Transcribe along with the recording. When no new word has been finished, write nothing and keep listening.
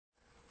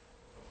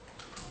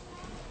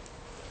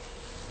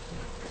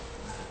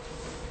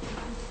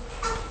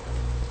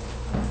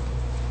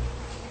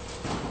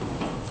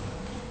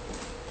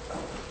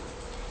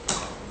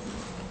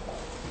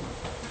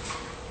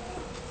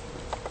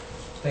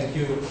thank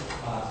you,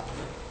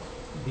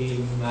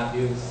 Dean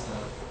Mathews,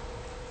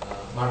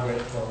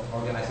 Margaret, for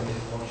organizing this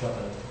workshop.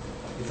 And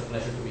it's a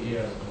pleasure to be here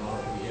and an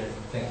honor to be here.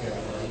 Thank you,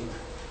 everybody.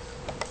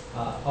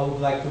 I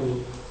would like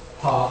to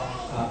talk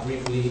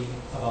briefly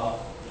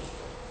about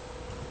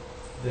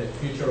the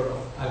future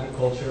of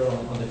agriculture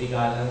on the Big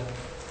Island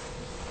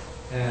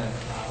and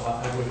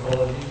about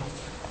agroecology.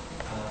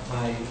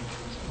 My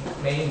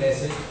main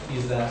message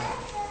is that,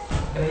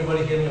 can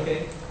everybody hear me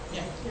okay?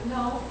 Yeah.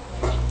 No.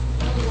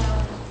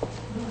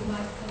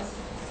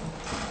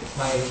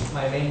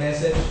 My main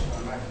message. I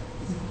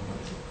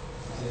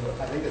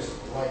think it's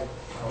light.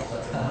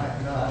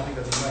 No, I don't think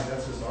that's a mic.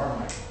 That's just our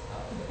mic.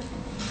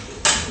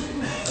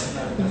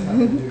 That's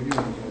nothing to do with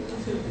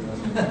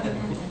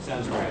you.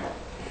 Sounds right.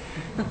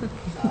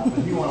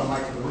 But you want a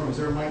mic for the room. Is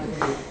there a mic?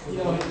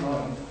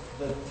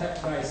 The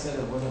tech guy said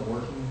it wasn't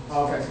working.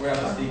 Okay. So we have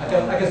to speak.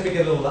 I can speak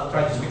a little,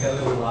 try to speak a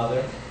little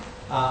louder.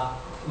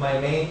 My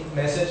main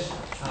message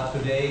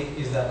today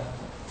is that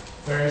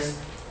first,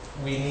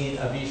 we need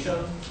a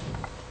vision,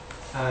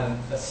 and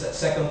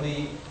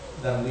secondly,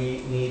 that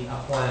we need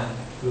a plan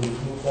to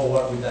move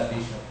forward with that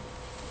vision.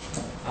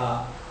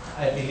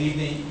 I believe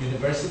the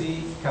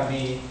university can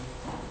be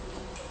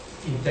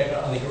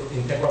an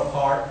integral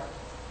part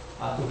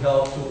to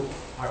help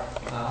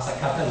as a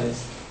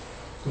catalyst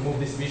to move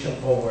this vision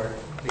forward,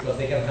 because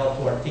they can help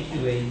to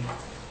articulate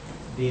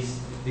this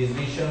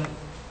vision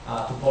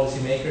to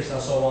policymakers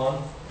and so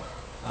on.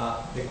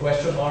 The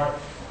question mark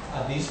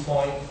at this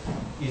point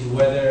is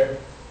whether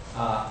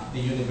the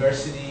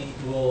university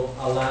will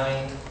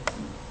align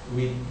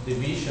with the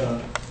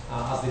vision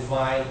as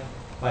defined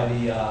by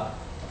the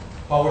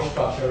power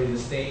structure in the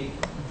state,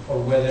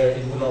 or whether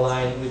it will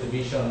align with the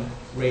vision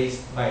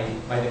raised by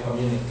the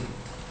community.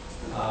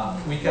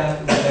 We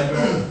can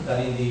remember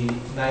that in the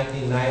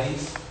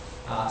 1990s,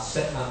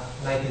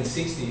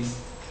 1960s,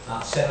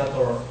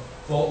 Senator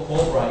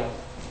Fulbright,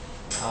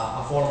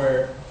 a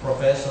former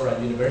professor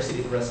and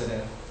university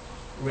president,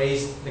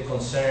 raised the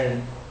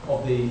concern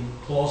of the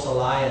close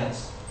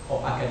alliance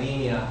of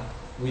academia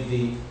with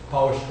the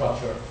power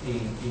structure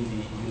in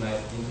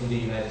the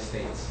United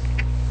States.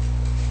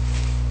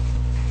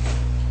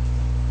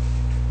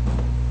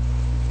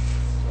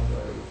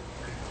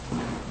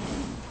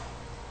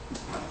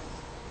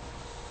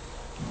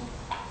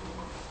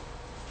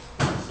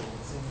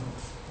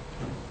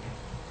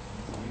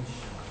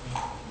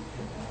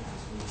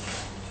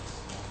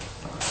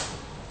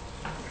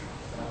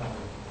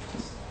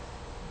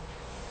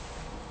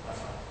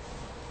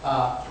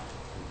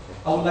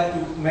 I would like to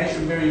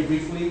mention very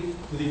briefly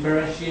to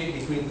differentiate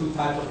between two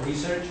types of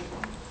research.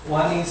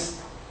 One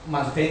is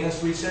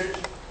maintenance research,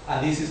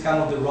 and this is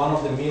kind of the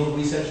run-of-the-mill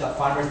research that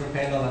farmers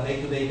depend on a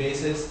day-to-day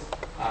basis,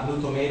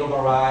 new tomato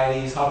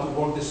varieties, how to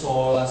work the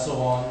soil, and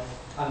so on.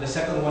 And the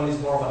second one is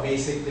more of a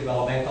basic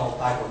developmental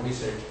type of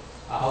research,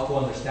 how to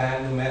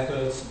understand new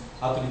methods,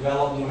 how to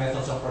develop new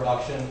methods of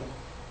production.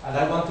 And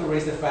I want to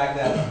raise the fact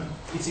that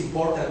it's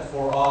important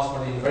for us, for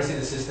the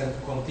university system, to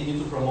continue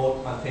to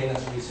promote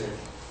maintenance research.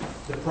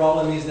 The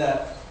problem is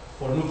that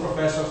for new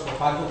professors, for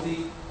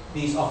faculty,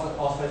 this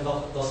often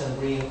doesn't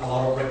bring a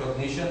lot of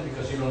recognition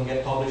because you don't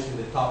get published in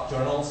the top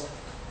journals.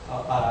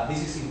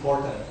 This is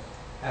important.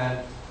 And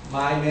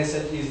my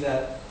message is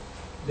that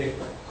the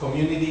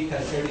community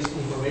can share this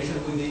information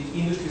with the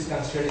industries,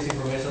 can share this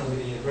information with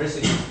the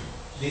university.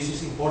 This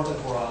is important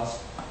for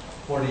us,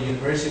 for the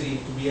university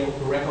to be able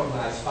to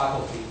recognize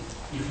faculty.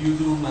 If you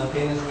do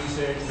maintenance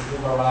research, new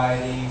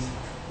varieties,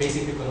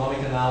 basic economic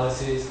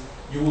analysis,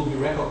 you will be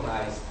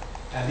recognized.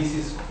 And this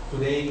is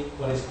today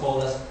what is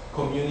called as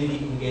community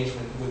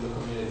engagement with the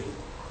community.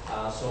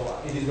 So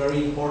it is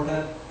very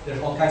important. There's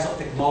all kinds of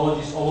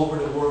technologies all over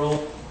the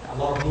world, a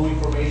lot of new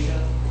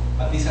information,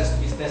 but this has to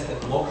be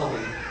tested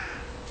locally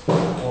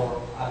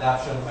for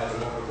adoption by the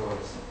local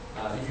growers.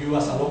 If you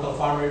as a local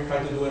farmer try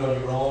to do it on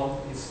your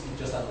own, it's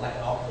just like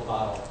an uphill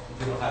battle if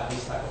you don't have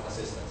this type of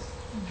assistance.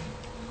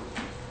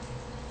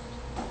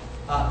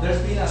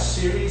 There's been a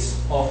series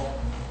of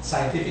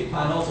scientific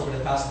panels over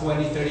the past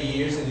 20, 30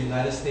 years in the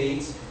United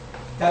States,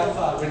 kind of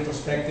a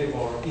retrospective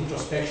or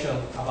introspection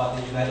about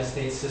the United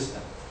States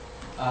system.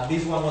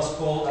 This one was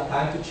called A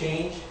Time to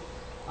Change,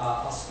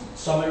 a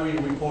summary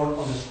report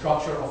on the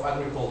structure of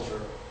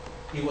agriculture.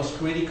 It was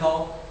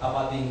critical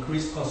about the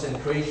increased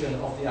concentration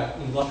of the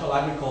industrial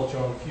agriculture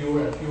on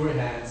fewer and fewer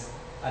hands,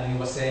 and it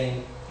was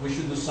saying we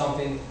should do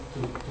something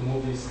to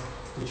move this,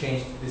 to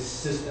change this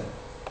system.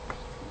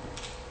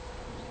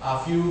 A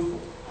few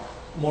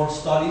more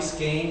studies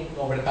came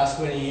over the past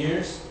 20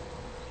 years.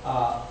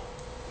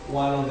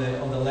 One on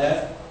the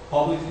left,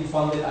 publicly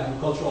funded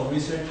agricultural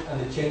research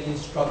and the changing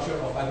structure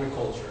of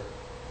agriculture.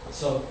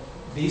 So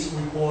this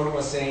report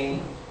was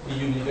saying the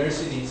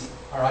universities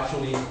are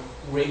actually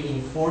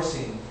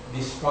reinforcing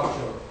this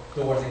structure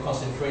towards the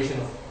concentration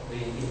of the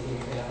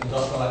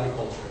industrial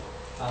agriculture,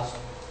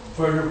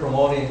 further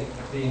promoting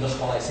the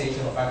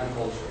industrialization of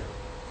agriculture.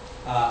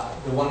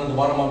 The one on the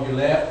bottom of your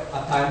left,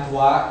 A Time to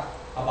Act,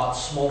 about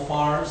small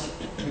farms,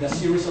 with a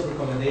series of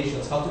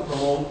recommendations, how to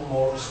promote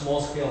more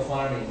small-scale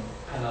farming,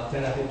 and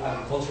alternative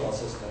agricultural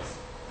systems.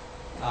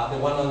 The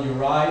one on your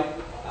right,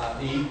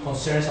 the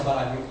concerns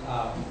about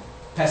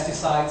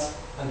pesticides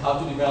and how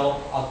to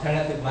develop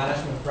alternative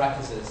management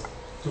practices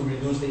to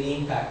reduce the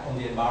impact on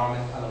the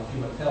environment and on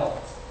human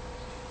health.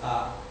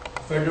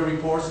 Further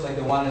reports like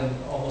the one in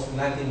almost in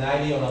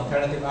 1990 on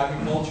alternative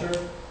agriculture,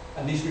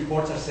 and these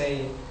reports are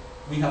saying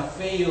we have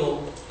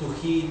failed to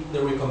heed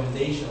the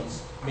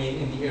recommendations made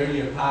in the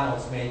earlier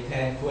panels made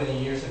 10, 20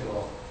 years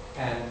ago,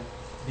 and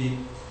the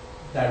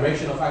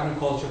direction of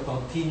agriculture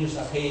continues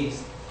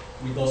apace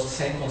with those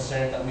same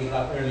concerns that we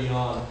had early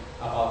on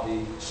about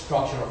the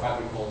structure of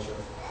agriculture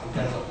in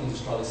terms of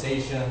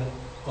industrialization,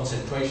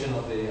 concentration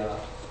of the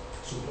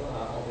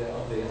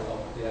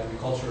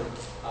agriculture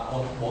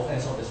on both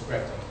ends of the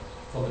spectrum,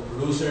 from the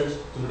producers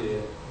to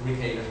the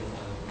retailers and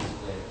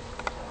displayers.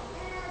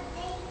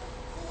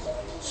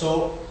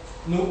 So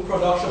new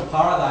production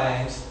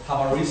paradigms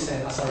have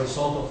arisen as a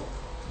result of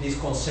these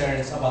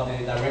concerns about the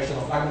direction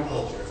of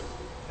agriculture.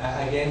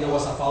 Again, there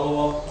was a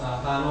follow-up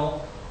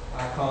panel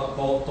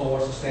called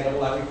Towards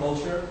Sustainable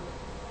Agriculture,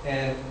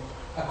 and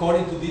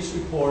according to this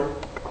report,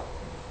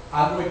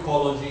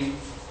 agroecology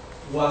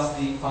was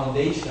the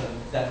foundation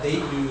that they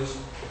used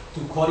to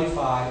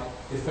codify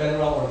the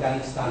federal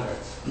organic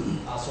standards.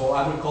 So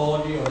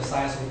agroecology, or the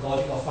science of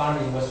ecological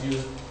farming, was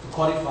used to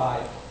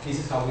codify this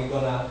is how we're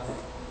going to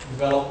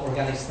develop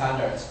organic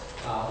standards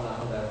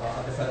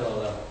at the federal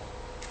level.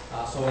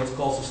 So it's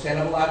called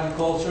sustainable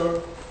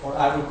agriculture or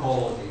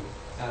agroecology.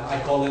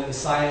 I call it the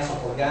science of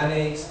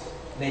organics,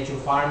 nature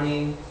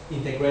farming,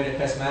 integrated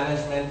pest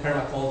management,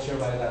 permaculture,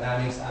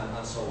 biodynamics,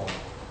 and so on.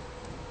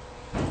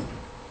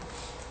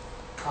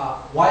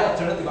 Why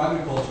alternative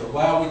agriculture?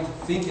 Why are we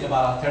thinking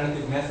about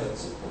alternative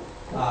methods?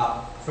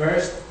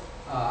 First,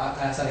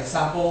 as an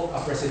example,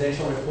 a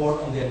presidential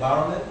report on the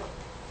environment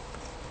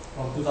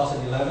from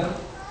 2011.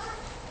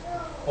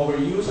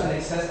 Overuse and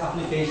excess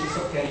applications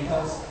of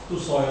chemicals to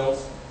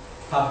soils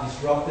have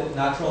disrupted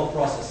natural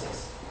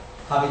processes.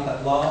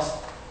 Habitat loss,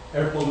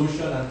 air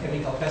pollution, and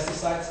chemical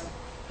pesticides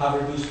have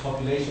reduced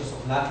populations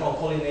of natural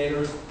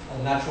pollinators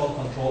and natural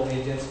control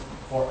agents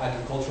for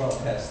agricultural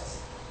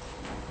pests.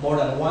 More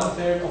than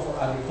 1/3 of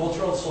our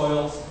agricultural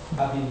soils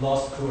have been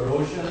lost to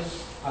erosion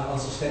and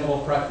unsustainable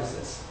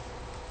practices.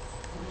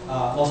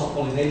 Loss of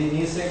pollinating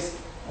insects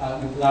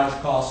with large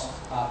costs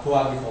to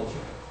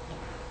agriculture.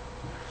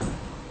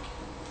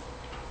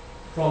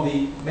 From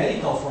the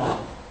medical front,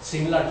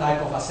 similar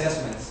type of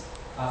assessments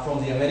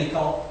from the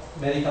Medical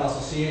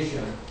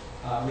Association,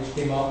 which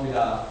came up with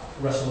a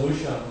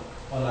resolution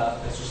on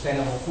the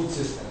sustainable food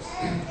systems.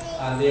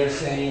 And they are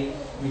saying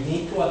we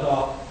need to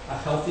adopt a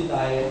healthy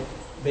diet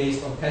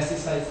based on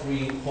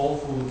pesticide-free whole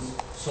foods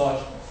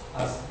such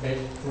as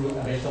fruit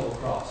and vegetable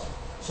crops.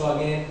 So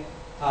again,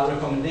 a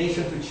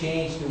recommendation to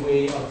change the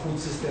way our food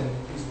system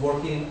is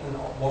working, and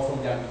both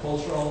from the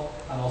agricultural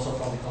and also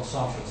from the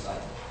consumption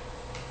side.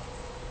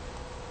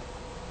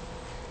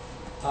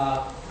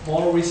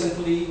 More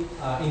recently,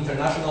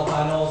 international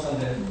panels and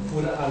the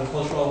Food and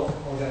Agricultural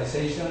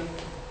Organization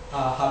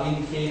have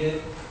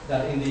indicated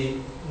that in the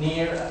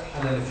near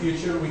and in the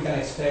future we can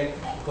expect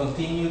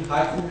continued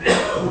high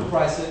food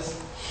prices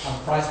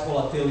and price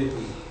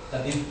volatility,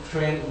 that this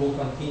trend will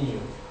continue.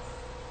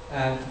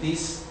 And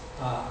these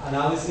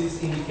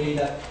analyses indicate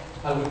that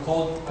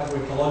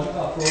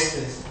agroecological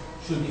approaches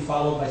should be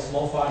followed by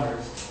small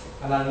farmers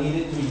and are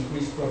needed to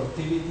increase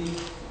productivity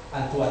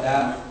and to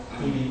adapt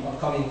to the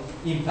upcoming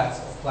impacts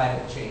of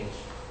climate change.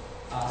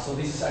 So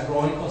this is a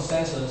growing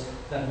consensus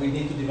that we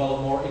need to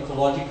develop more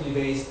ecologically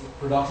based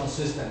production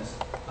systems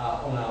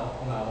on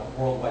a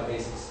worldwide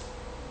basis.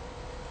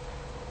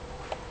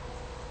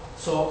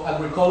 So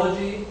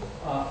agroecology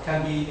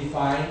can be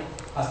defined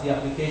as the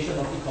application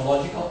of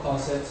ecological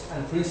concepts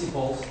and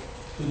principles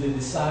to the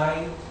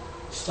design,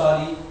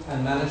 study,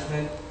 and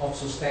management of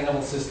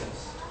sustainable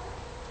systems.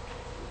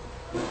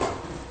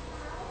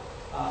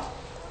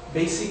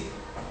 Basic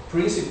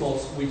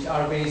principles which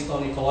are based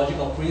on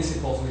ecological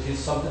principles, which is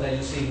something that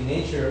you see in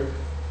nature,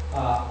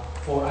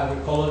 for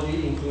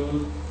agroecology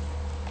include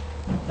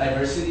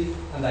diversity,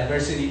 and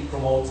diversity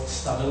promotes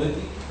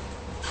stability,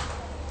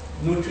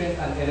 nutrient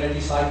and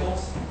energy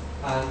cycles,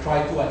 and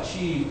try to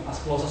achieve as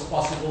close as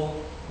possible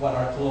what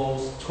are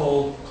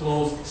called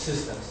closed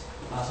systems.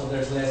 So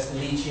there's less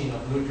leaching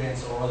of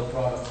nutrients or other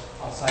products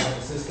outside of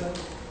the system.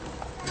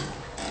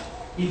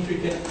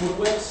 Intricate food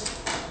webs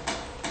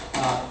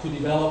to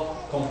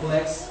develop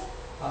complex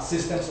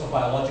systems of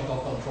biological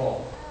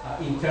control,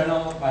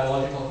 internal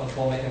biological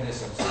control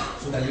mechanisms,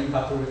 so that you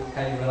have to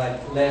kind of rely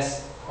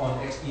less on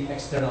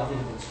external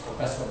inputs for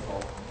pest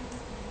control.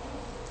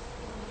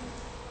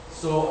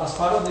 So as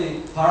part of the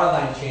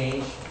paradigm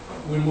change,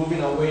 we're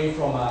moving away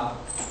from a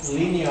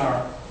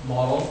linear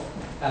model.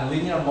 And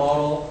linear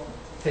model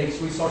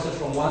takes resources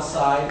from one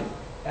side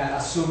and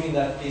assuming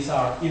that these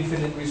are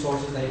infinite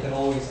resources that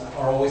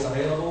are always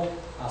available,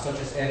 such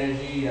as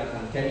energy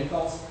and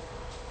chemicals.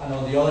 And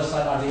on the other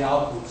side are the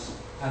outputs.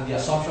 And the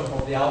assumption from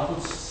the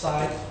outputs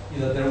side is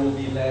that there will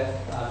be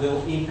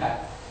little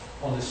impact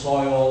on the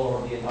soil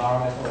or the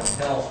environment or on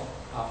health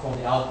from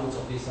the outputs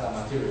of these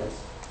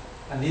materials.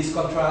 And this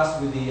contrasts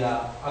with the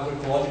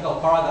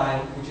agroecological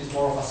paradigm, which is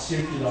more of a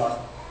circular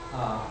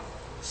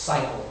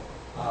cycle,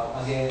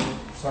 again,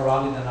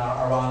 surrounded and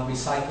around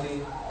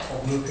recycling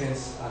of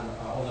nutrients and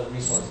other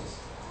resources.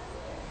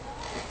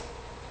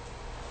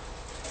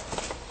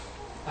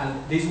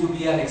 And this would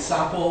be an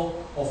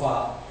example of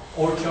an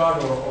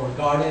orchard or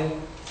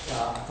garden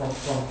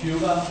from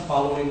Cuba,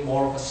 following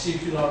more of a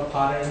circular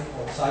pattern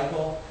or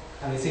cycle.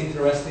 And it's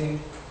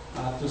interesting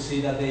to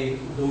see that they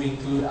do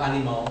include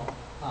animals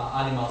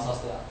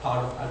as the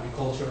part of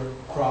agriculture,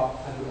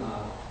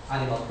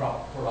 animal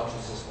crop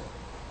production system.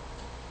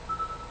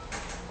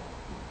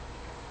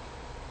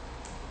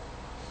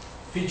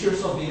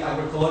 Features of the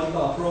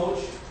agroecological approach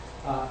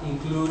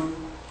include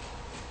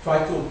try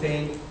to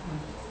obtain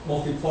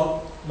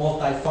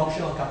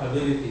multifunctional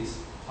capabilities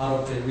out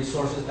of the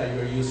resources that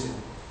you're using.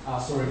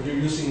 So if you're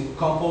using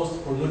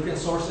compost for nutrient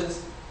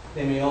sources,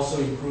 they may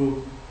also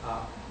improve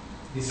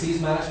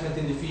disease management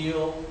in the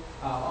field,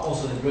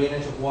 also the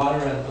drainage of water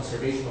and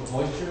conservation of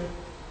moisture,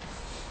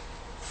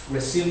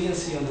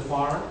 resiliency on the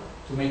farm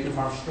to make the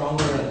farm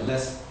stronger and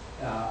less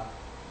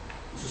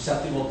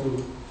susceptible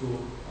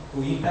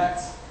to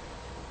impacts,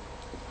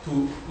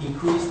 to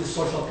increase the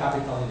social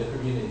capital in the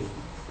community.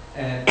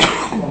 And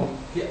from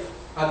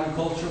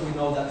agriculture, we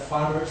know that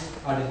farmers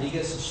are the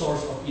biggest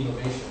source of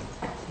innovation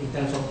in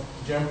terms of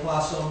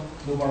germplasm,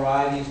 new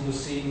varieties, new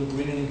seed, new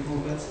breeding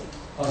improvements,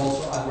 but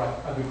also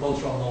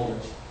agricultural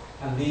knowledge.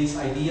 And these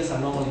ideas are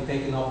normally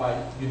taken up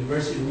by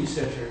university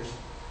researchers,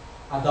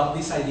 adopt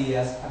these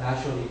ideas and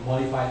actually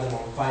modify them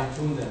or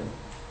fine-tune them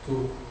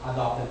to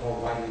adopt them more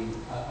widely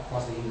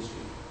across the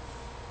industry.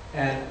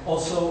 And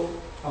also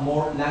a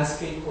more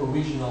landscape or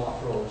regional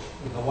approach.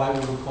 In Hawaii,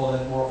 we would call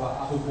it more of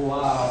a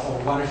hupua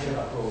or watershed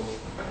approach,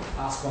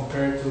 as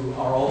compared to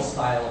our old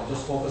style of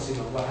just focusing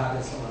on what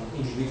happens on an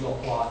individual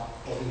plot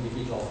or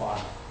individual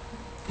farm.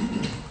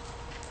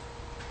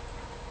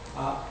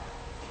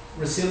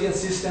 Resilient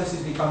systems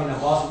is becoming a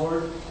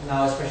buzzword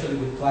now, especially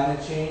with climate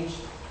change.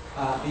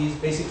 This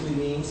basically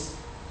means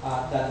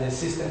that the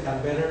system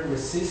can better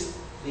resist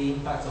the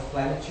impacts of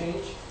climate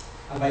change.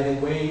 And by the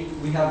way,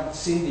 we have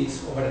seen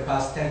this over the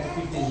past 10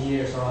 to 15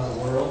 years around the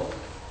world,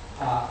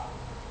 that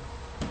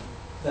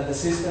the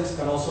systems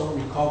can also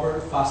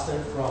recover faster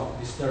from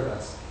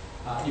disturbance.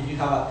 If you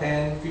have a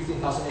 10,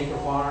 15,000 acre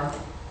farm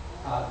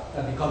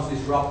that becomes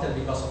disrupted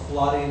because of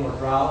flooding or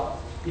drought,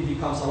 it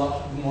becomes a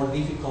lot more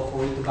difficult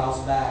for it to bounce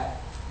back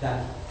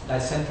than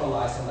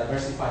decentralized and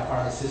diversified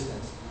farming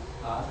systems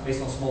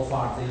based on small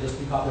farms. They just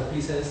pick up their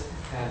pieces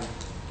and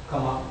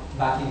come up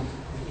back in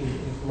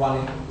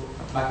running,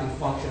 back in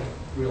function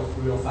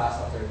real fast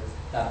after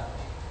that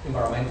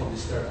environmental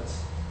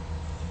disturbance.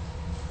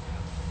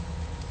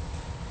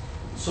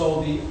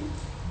 So the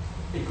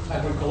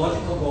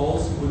agroecological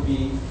goals would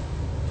be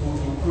to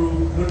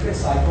improve nutrient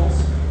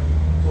cycles,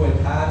 to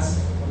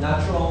enhance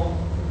natural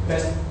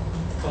pest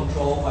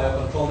control,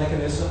 biocontrol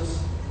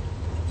mechanisms,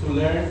 to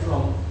learn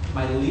from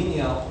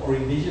mylineal or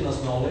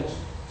indigenous knowledge.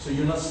 So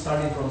you're not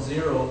starting from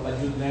zero, but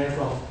you learn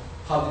from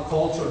how the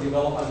culture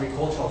developed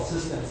agricultural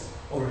systems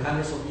over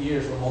hundreds of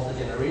years or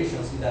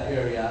multi-generations in that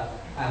area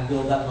and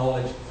build that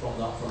knowledge from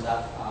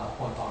that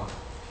point on.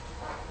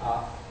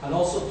 And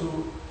also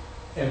to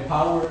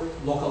empower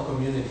local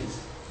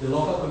communities. The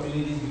local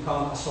communities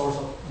become a source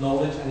of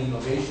knowledge and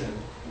innovation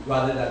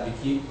rather than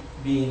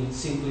being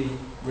simply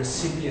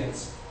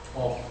recipients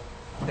of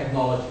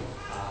technology.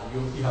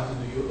 You have to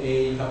do your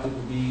A, you have to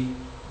do B.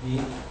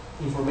 The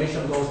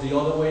information goes the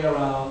other way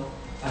around,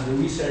 and the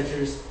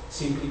researchers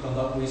simply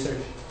conduct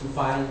research to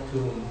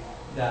fine-tune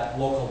that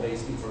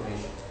local-based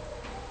information.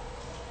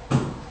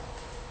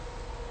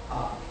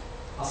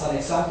 As an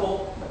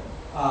example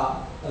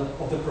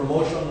of the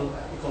promotion of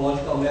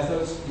ecological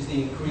methods is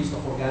the increase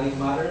of organic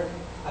matter,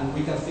 and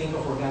we can think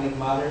of organic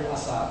matter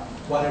as a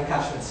water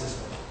catchment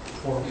system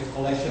for the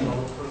collection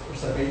or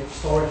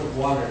storage of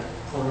water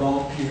for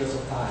long periods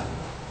of time.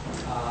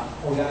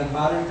 Organic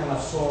matter can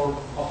absorb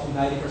up to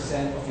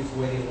 90% of its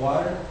weight in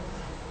water.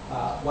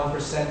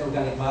 1%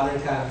 organic matter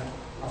can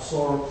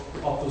absorb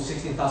up to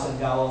 16,000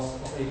 gallons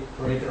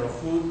per acre of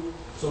food.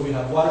 So we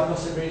have water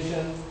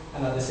conservation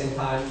and at the same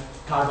time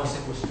carbon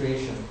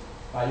sequestration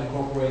by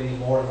incorporating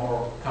more and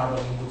more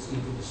carbon inputs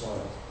into the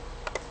soil.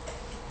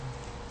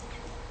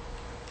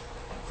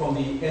 From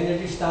the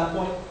energy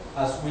standpoint,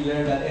 as we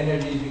learn that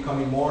energy is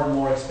becoming more and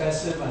more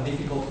expensive and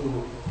difficult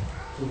to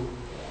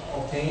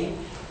obtain,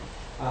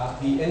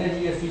 the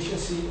energy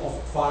efficiency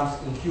of farms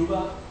in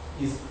Cuba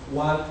is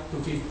 1 to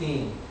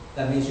 15.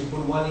 That means you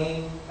put 1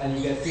 in and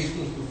you get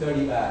 15 to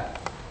 30 back.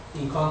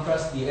 In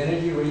contrast, the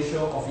energy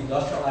ratio of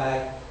industrial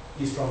ag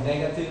is from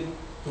negative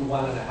to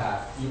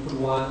 1.5. You put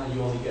 1 and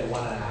you only get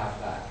 1.5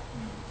 back.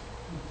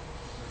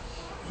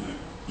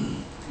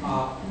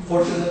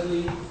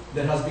 Fortunately,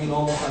 there has been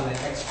almost an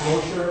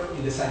exposure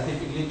in the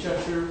scientific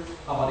literature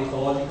about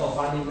ecological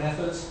farming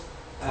methods,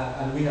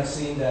 and we have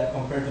seen that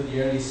compared to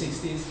the early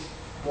 60s,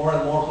 more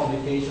and more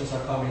publications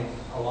are coming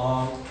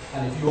along.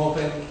 And if you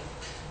open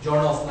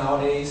journals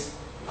nowadays,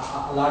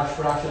 a large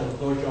fraction of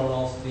those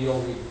journals deal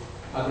with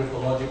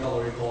agroecological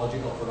or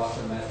ecological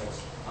production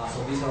methods.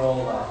 So these are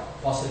all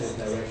positive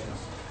directions.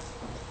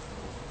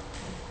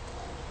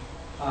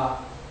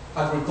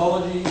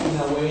 Agroecology, in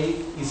a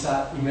way, is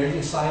an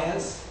emerging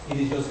science. It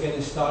is just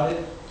getting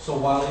started. So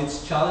while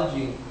it's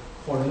challenging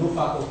for new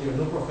faculty or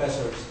new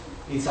professors,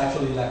 it's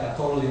actually like a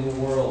totally new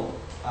world.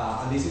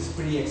 And this is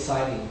pretty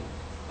exciting.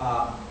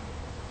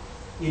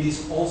 It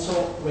is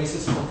also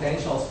raises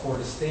potentials for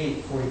the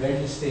state, for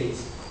emerging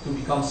states, to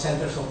become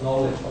centers of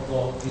knowledge of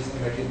all this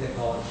emerging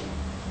technology.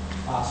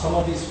 Some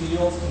of these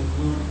fields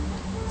include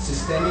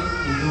systemic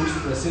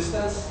induced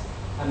resistance,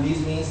 and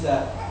this means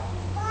that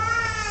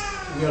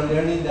we are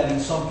learning that in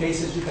some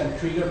cases you can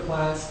trigger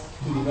plants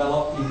to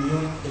develop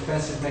immune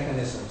defensive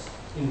mechanisms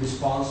in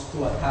response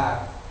to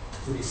attack,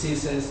 to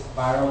diseases,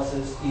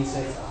 viruses,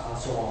 insects, and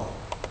so on.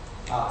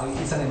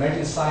 It's an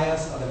emerging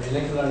science at a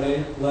molecular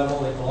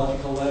level,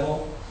 ecological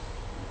level.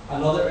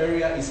 Another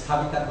area is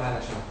habitat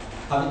management.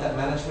 Habitat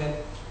management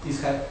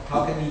is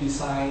how can you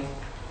design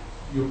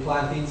your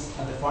plantings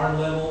at the farm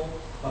level,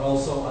 but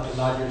also at the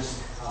larger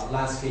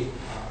landscape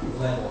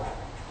level.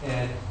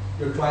 And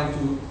you're trying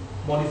to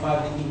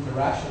modify the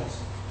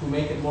interactions to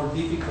make it more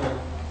difficult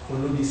for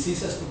new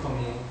diseases to come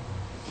in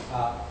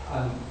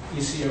and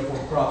easier for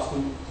crops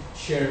to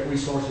share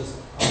resources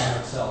among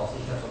themselves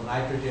in terms of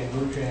nitrogen,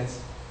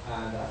 nutrients,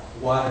 and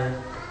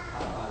water,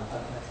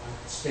 and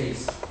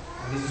space.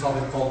 And this is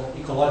often called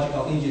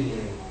ecological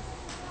engineering.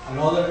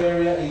 Another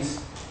area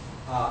is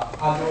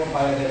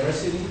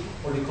agrobiodiversity,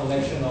 or the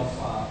collection of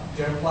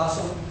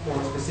germplasm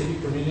for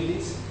specific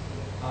communities.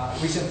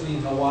 Recently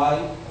in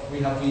Hawaii, we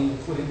have been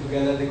putting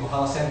together, the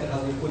Kohala Center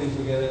has been putting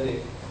together the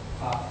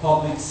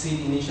public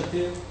seed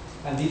initiative,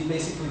 and this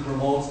basically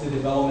promotes the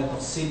development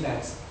of seed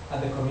banks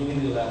at the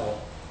community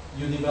level.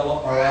 You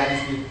develop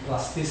varieties with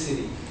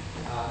plasticity,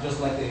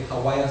 just like the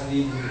Hawaiians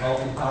did in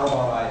developing taro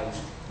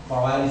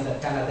varieties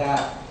that can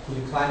adapt to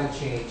the climate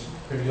change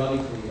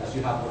periodically. As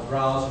you have more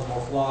droughts or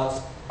more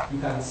floods, you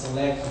can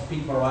select and pick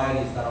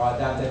varieties that are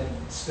adapted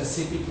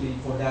specifically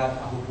for that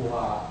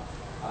ahupua'a.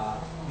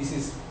 This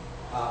is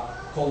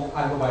called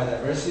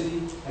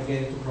agrobiodiversity,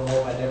 again to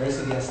promote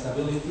biodiversity and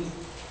stability.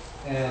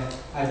 And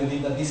I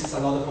believe that this is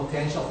another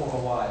potential for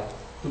Hawaii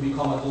to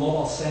become a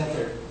global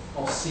center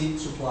of seed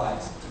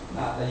supplies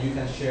that you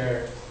can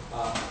share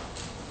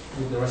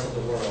with the rest of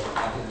the world,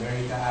 Latin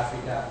America,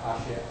 Africa,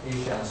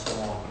 Asia, and so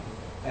on.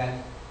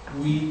 And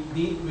we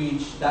did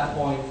reach that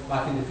point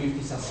back in the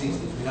 50s and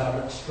 60s. We had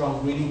a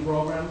strong breeding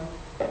program,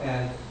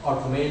 and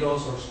our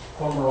tomatoes or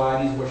corn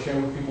varieties were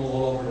shared with people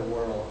all over the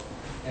world.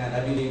 And I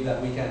believe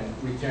that we can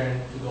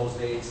return to those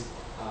days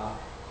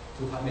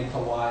to make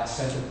Hawaii a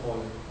center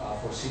point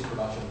for seed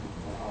production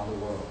around the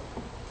world.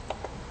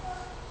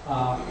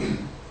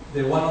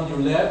 The one on your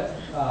left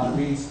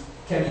reads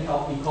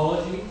chemical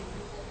ecology,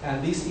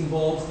 and this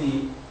involves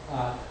the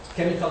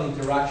chemical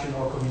interaction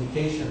or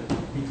communication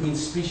between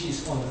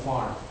species on the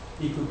farm.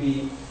 It could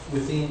be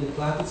within the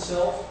plant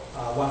itself,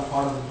 one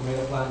part of the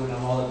tomato plant with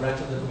another branch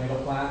of the tomato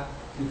plant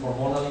with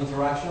hormonal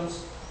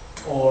interactions,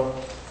 or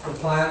the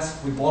plants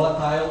with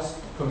volatiles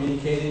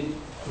communicating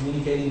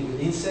with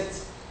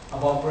insects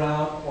above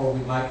ground or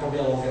with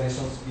microbial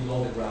organisms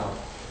below the ground.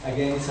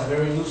 Again, it's a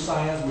very new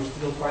science. We're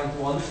still trying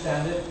to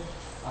understand it.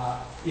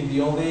 In the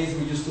old days,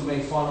 we used to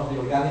make fun of the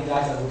organic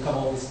guys that would come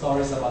up with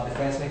stories about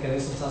defense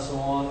mechanisms and so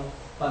on.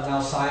 But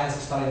now science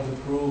is starting to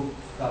prove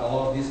that a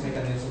lot of these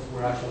mechanisms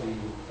were actually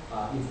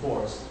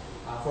enforced.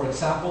 For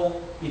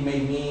example, it may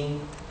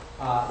mean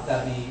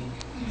that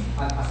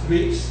a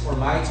thrips or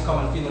mites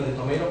come and feed on the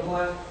tomato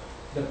plant.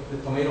 The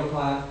tomato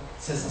plant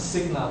sends a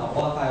signal, a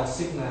volatile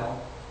signal,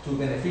 to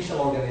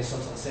beneficial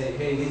organisms and say,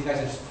 hey, these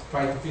guys are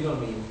trying to feed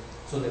on me.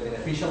 So the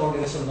beneficial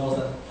organism knows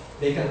that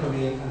they can come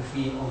in and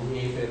feed on the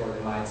aphid or the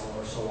mites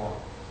or so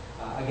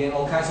on. Again,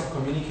 all kinds of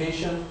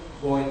communication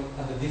going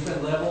at the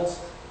different levels.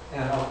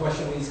 And our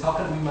question is, how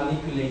can we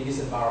manipulate this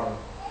environment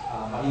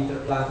by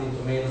interplanting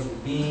tomatoes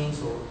with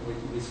beans or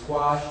with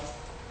squash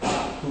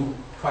to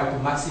try to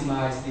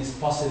maximize these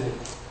positive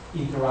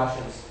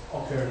interactions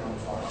occurring on the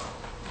farm?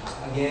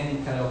 Again,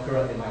 it can occur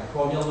at the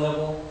microbial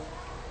level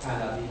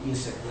and at the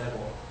insect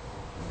level.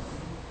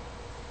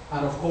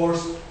 And of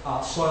course,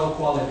 soil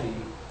quality.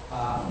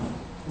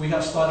 We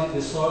have studied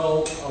the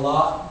soil a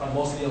lot, but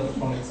mostly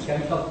from its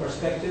chemical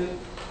perspective,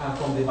 and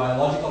from the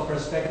biological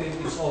perspective,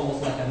 it's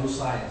almost like a new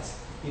science.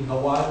 In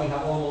Hawaii, we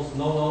have almost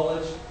no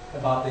knowledge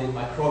about the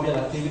microbial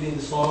activity in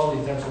the soil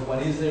in terms of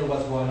what is there,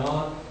 what's going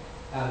on.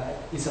 And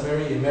it's a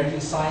very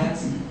emerging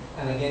science.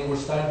 And again, we're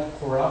starting to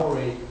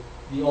corroborate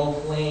the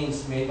old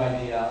claims made by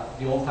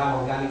the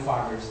old-time organic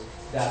farmers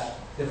that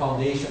the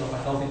foundation of a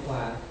healthy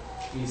plant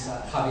is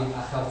having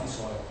a healthy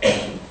soil.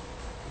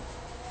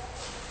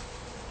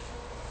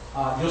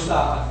 Just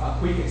a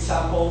quick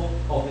example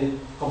of the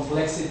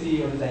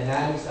complexity or the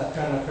dynamics that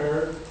can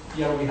occur.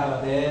 Here we have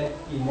a bed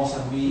in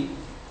Mozambique.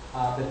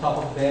 The top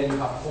of the bed you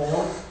have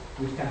corn,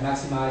 which can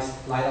maximize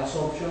light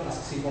absorption as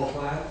a C4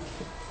 plant.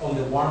 On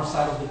the warm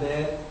side of the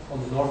bed,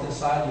 on the northern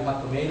side, you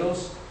have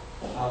tomatoes.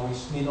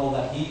 which need all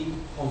that heat.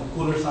 On the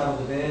cooler side of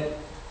the bed,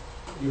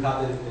 you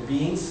have the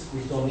beans,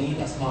 which don't need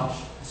as much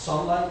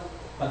sunlight,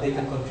 but they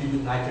can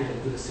contribute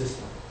nitrogen to the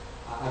system.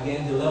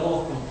 Again, the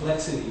level of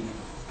complexity,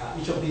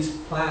 each of these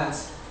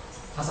plants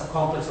has a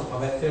complex of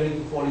about 30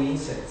 to 40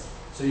 insects.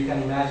 So you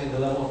can imagine the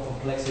level of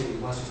complexity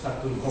once you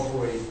start to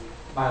incorporate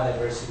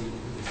biodiversity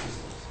into the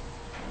systems.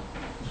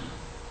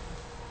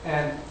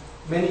 And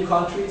many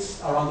countries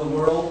around the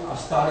world are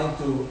starting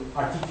to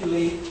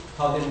articulate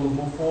how they will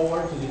move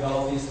forward to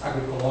develop these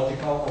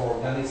agroecological or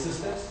organic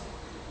systems.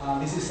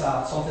 This is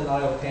something that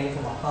I obtained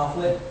from a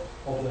pamphlet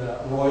of the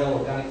Royal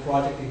Organic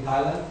Project in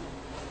Thailand.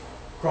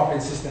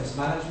 Cropping systems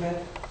management,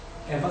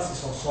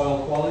 emphasis on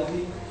soil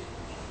quality,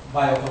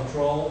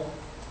 biocontrol,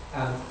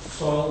 and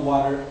soil,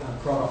 water,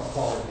 and product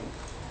quality.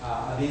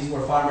 These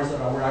were farmers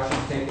that were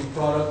actually taking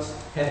products,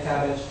 head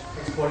cabbage,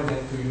 exporting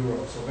them to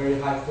Europe, so very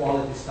high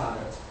quality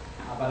standards.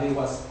 But it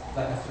was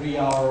like a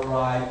 3-hour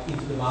ride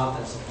into the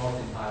mountains of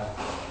northern Thailand.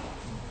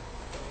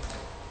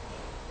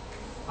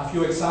 A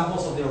few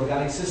examples of the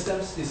organic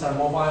systems. These are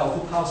mobile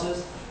hoop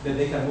houses that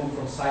they can move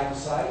from side to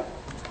side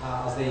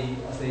as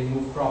they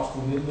move crops to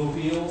new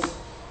fields.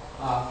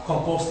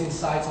 Composting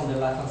sites on the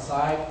left-hand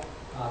side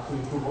to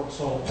improve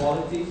soil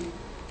quality.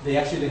 They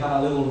actually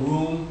have a little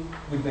room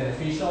with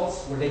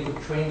beneficials where they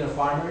could train their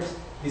farmers.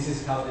 This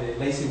is how the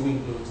lazy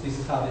wing looks. This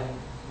is how the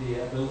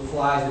little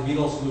flies, the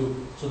beetles look,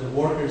 so the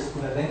workers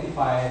could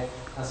identify it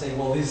and say,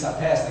 well, this is a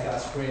pest, I gotta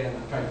spray it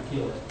and try to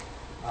kill it.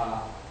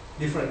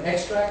 Different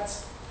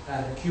extracts,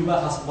 and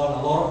Cuba has done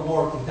a lot of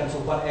work in terms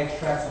of what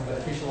extracts and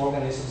beneficial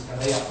organisms can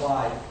they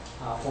apply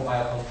for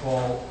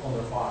biocontrol on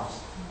their farms.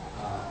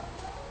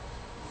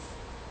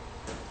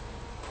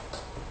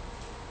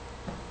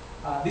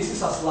 This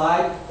is a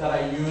slide that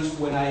I used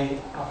when I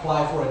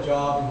applied for a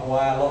job in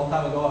Hawaii a long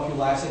time ago, a few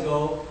lives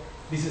ago.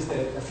 This is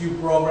a few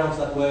programs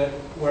that were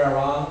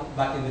around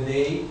back in the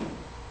day.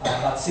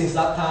 But since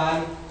that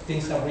time,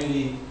 things have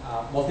really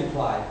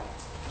multiplied.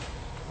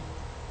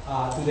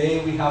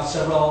 Today we have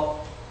several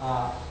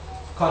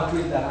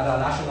countries that at a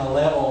national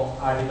level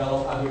are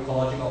developed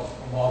agroecological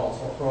models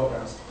or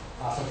programs,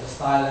 such as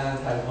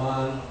Thailand,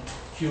 Taiwan,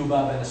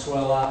 Cuba,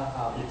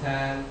 Venezuela,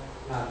 Bhutan,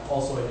 and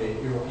also the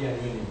European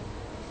Union.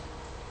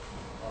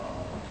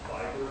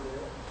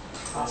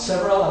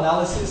 Several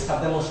analyses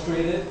have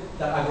demonstrated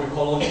that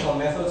agroecological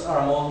methods are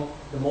among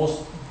the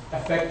most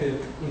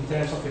effective in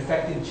terms of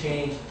effecting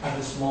change at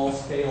the small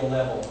scale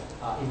level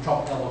in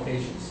tropical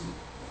locations.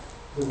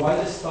 The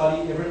widest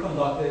study ever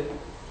conducted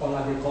on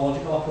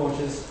agroecological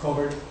approaches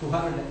covered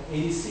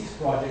 286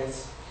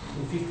 projects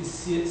in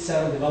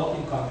 57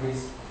 developing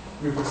countries,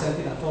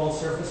 representing a total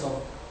surface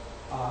of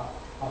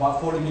about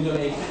 40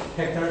 million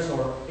hectares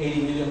or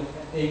 80 million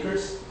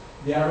acres.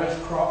 The average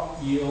crop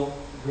yield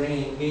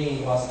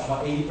gain was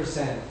about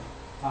 80%.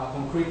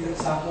 Concrete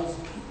examples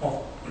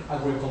of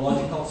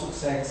agroecological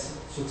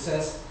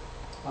success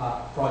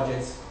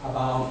projects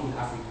abound in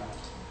Africa.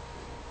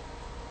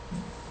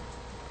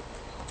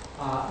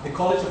 The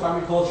College of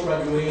Agriculture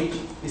at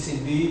UH is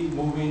indeed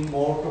moving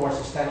more towards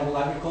sustainable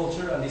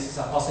agriculture, and this is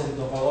a positive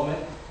development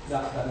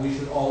that we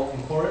should all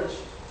encourage.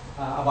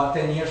 About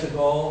 10 years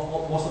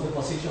ago, most of the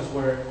positions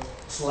were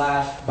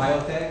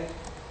 /biotech,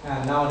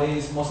 and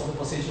nowadays most of the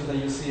positions that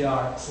you see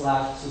are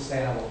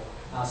 /sustainable.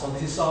 So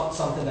this is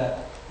something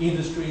that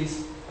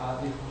industries,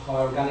 the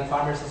Organic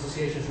Farmers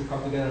Association should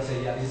come together and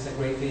say, yeah, this is a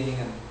great thing,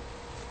 and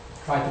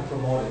try to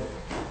promote it.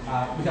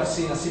 We have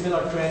seen a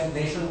similar trend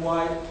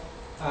nationwide,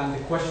 and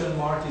the question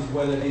mark is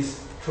whether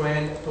this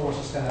trend towards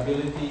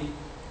sustainability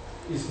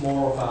is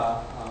more of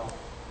a,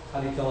 how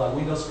do you call it, a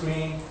window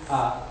screen,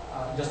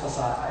 just as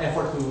an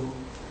effort to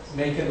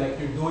make it like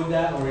you're doing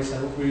that, or is a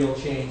real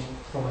change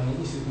from an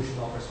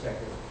institutional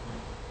perspective.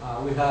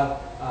 We have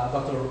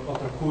Dr.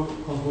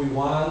 Konshui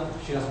Wan.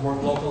 She has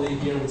worked locally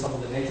here with some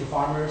of the nature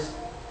farmers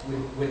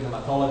with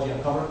nematology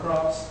and cover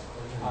crops.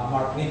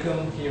 Mark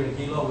Nickum here in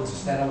Hilo with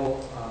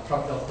sustainable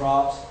tropical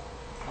crops.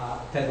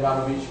 Ted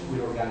Radovich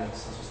with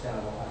organics and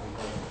sustainable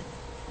agriculture.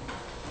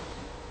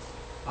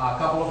 A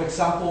couple of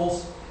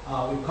examples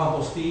with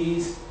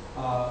compostees,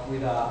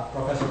 with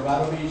Professor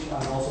Radovich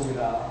and also with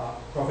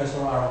Professor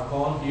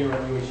Arancon here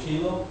at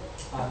Hilo,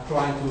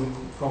 trying to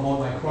promote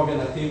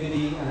microbial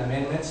activity and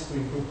amendments to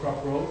improve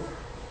crop growth.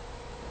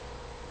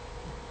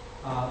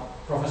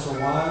 Professor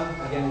Wan,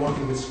 again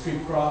working with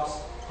strip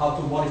crops, how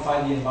to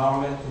modify the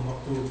environment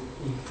to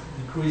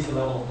decrease the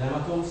level of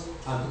nematodes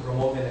and to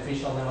promote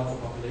beneficial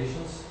nematode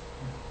populations.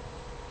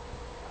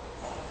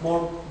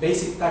 More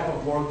basic type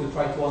of work to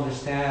try to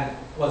understand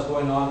what's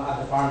going on at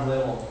the farm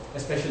level,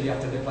 especially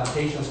after the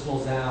plantations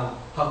close down,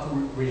 how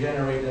to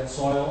regenerate that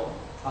soil.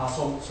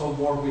 Some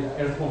work with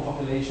earthworm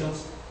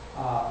populations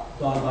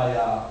done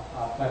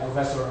by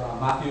Professor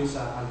Mathews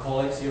and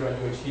colleagues here at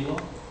Hilo.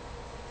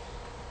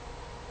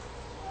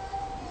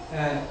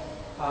 And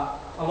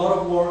a lot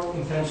of work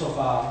in terms of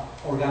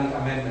organic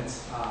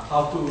amendments,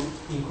 how to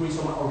increase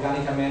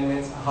organic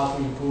amendments, and how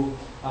to improve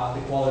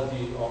the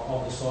quality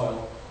of the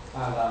soil.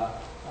 And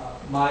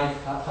Mike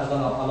has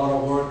done a lot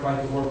of work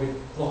trying to work with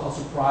local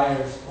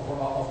suppliers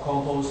of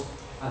compost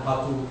and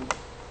how to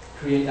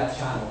create that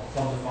channel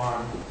from the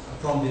farm,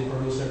 from the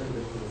producer to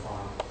the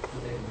farm, to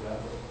take it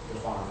to the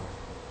farm.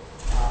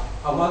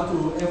 I want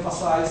to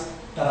emphasize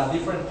that a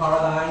different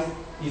paradigm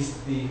is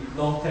the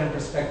long-term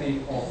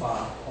perspective of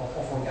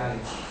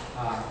organic.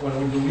 When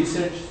we do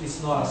research,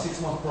 it's not a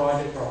 6-month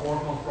project or a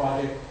 4-month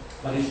project,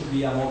 but it should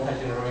be a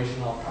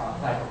multi-generational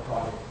type of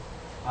project.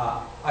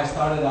 I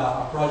started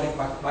a project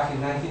back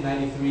in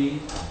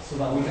 1993 so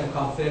that we can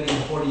come 30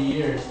 and 40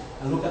 years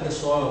and look at the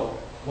soil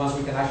once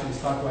we can actually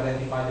start to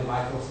identify the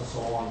microbes and so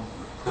on.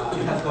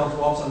 It has gone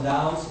through ups and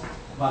downs,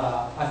 but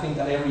I think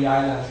that every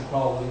island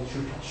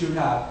should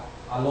have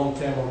a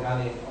long-term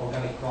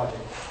organic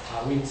project.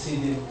 We see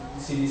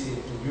this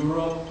in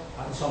Europe,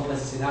 in some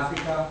places in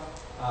Africa,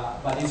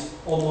 but it's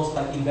almost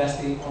like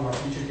investing on our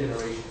future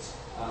generations.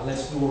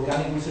 Let's do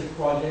organic research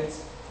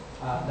projects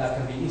that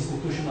can be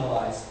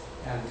institutionalized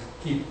and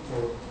keep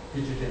for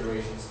future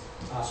generations.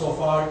 So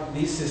far,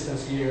 these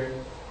systems here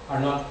are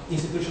not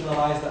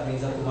institutionalized. That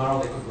means that tomorrow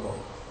they could go.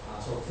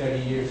 So 30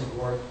 years of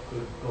work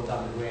could go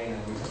down the drain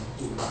and we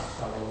can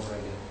start all over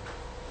again.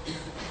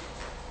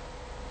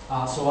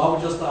 So I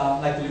would just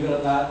like to leave it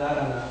at that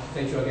and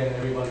thank you again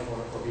everybody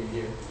for being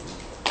here.